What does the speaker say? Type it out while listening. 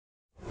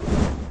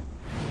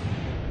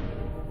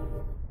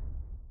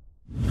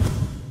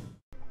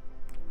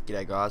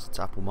G'day guys, it's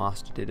Apple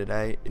Master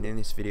today, and in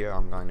this video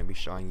I'm going to be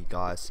showing you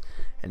guys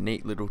a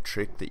neat little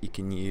trick that you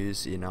can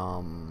use in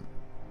Call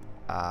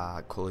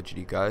of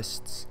Duty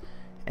Ghosts.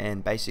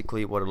 And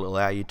basically what it'll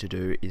allow you to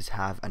do is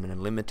have an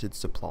unlimited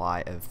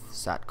supply of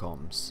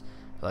SATCOMs.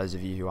 For those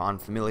of you who are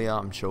unfamiliar,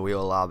 I'm sure we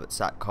all are, but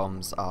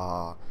SATCOMs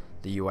are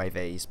the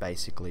UAVs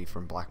basically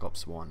from Black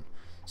Ops 1.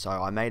 So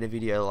I made a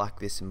video like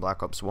this in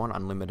Black Ops 1,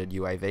 unlimited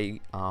UAV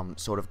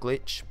sort of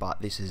glitch,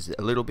 but this is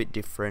a little bit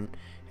different,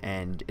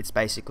 and it's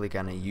basically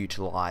going to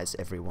utilize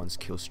everyone's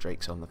kill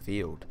streaks on the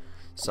field.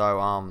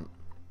 So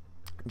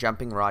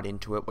jumping right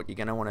into it, what you're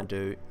going to want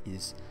to do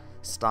is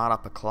start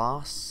up a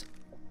class,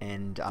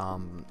 and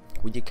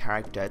with your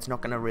character, it's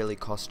not going to really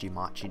cost you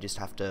much. You just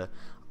have to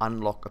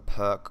unlock a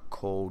perk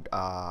called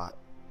I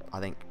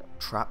think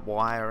trap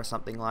wire or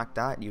something like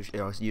that.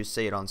 You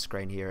see it on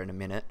screen here in a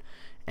minute,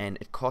 and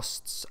it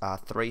costs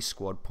 3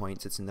 squad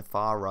points. It's in the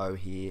far row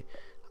here.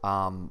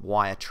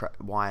 Wire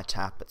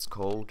tap it's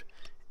called.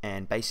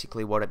 And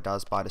basically what it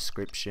does by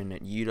description,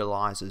 it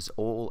utilizes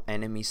all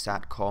enemy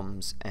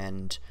SATCOMs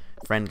and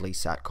friendly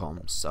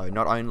SATCOMs. So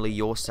not only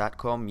your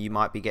SATCOM, you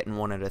might be getting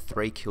one at a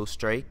 3 kill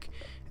streak,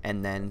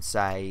 and then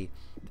say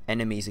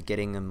enemies are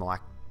getting them like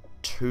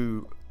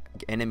two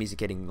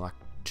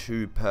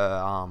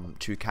per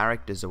 2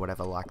 characters or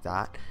whatever like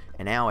that,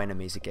 and our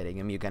enemies are getting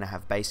them. You're going to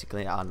have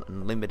basically an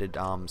unlimited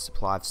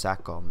supply of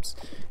SATCOMs.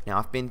 Now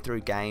I've been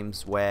through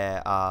games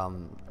where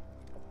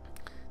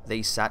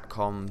these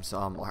SATCOMs,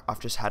 I've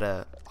just had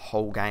a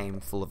whole game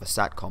full of a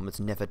SATCOM that's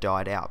never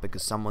died out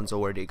because someone's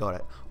already got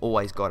it,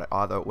 always got it,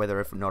 either whether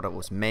or not it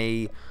was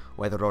me,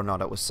 whether or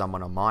not it was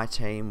someone on my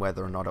team,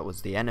 whether or not it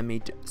was the enemy,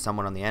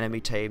 someone on the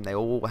enemy team. They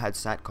all had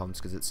SATCOMs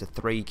because it's a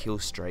 3 kill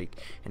streak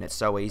and it's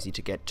so easy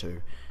to get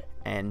to.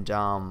 And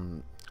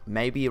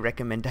maybe a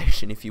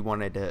recommendation if you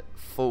wanted a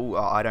full,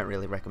 I don't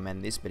really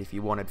recommend this, but if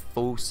you wanted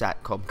full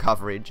SATCOM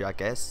coverage, I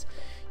guess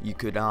you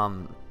could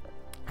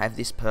have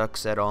this perk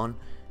set on,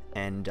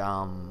 and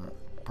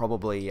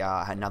probably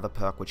another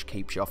perk which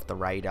keeps you off the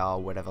radar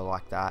or whatever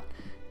like that,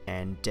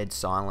 and dead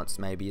silence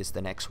maybe is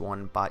the next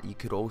one. But you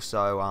could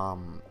also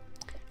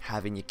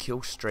have in your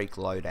kill streak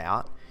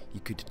loadout, you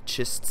could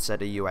just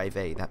set a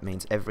UAV. That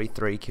means every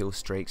 3 kill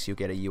streaks you'll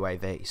get a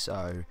UAV.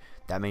 So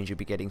that means you'll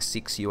be getting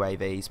 6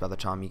 UAVs by the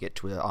time you get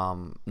to a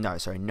 9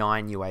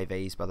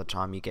 UAVs by the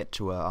time you get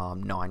to a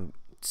 9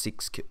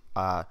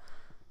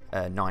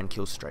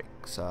 kill streak.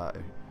 So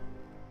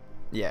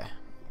yeah,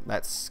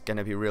 that's going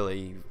to be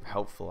really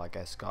helpful, I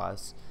guess,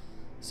 guys.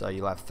 So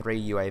you'll have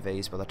 3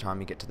 UAVs by the time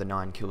you get to the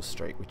 9 kill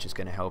streak, which is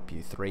going to help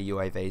you. 3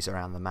 UAVs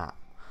around the map.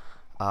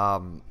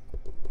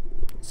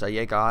 So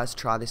yeah guys,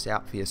 try this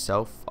out for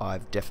yourself.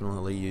 I've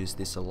definitely used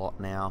this a lot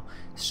now.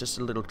 It's just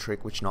a little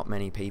trick which not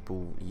many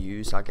people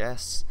use, I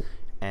guess,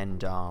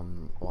 and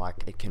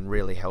like it can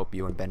really help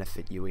you and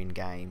benefit you in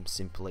game,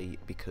 simply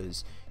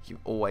because you've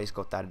always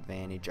got that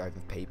advantage over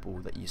people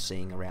that you're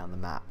seeing around the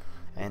map.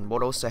 And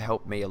what also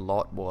helped me a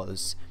lot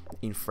was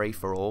in free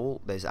for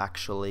all, there's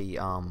actually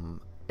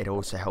it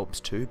also helps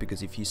too,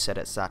 because if you set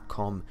a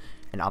SATCOM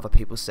and other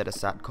people set a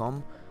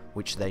SATCOM,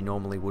 which they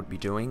normally would be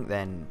doing,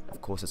 then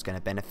of course it's going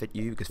to benefit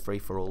you, because free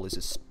for all is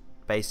just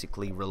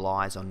basically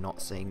relies on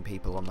not seeing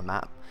people on the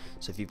map.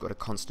 So if you've got a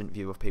constant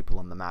view of people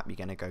on the map, you're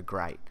going to go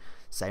great.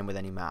 Same with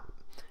any map.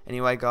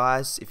 Anyway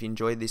guys, if you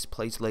enjoyed this,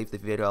 please leave the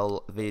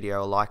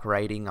video a like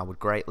rating. I would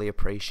greatly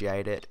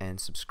appreciate it,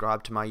 and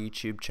subscribe to my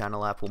YouTube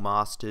channel, Apple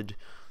Mastered,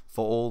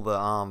 for all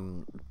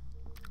the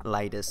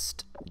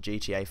latest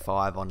GTA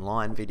 5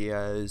 online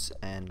videos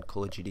and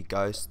Call of Duty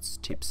Ghosts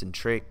tips and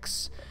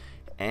tricks.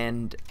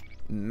 And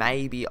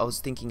maybe, I was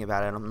thinking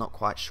about it, I'm not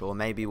quite sure,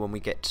 maybe when we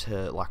get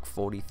to like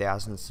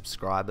 40,000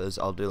 subscribers,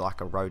 I'll do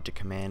like a Road to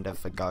Commander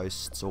for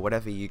Ghosts, or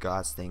whatever you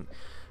guys think.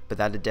 But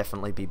that'd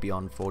definitely be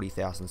beyond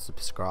 40,000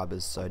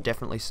 subscribers, so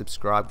definitely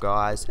subscribe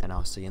guys, and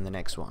I'll see you in the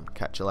next one.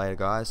 Catch you later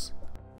guys.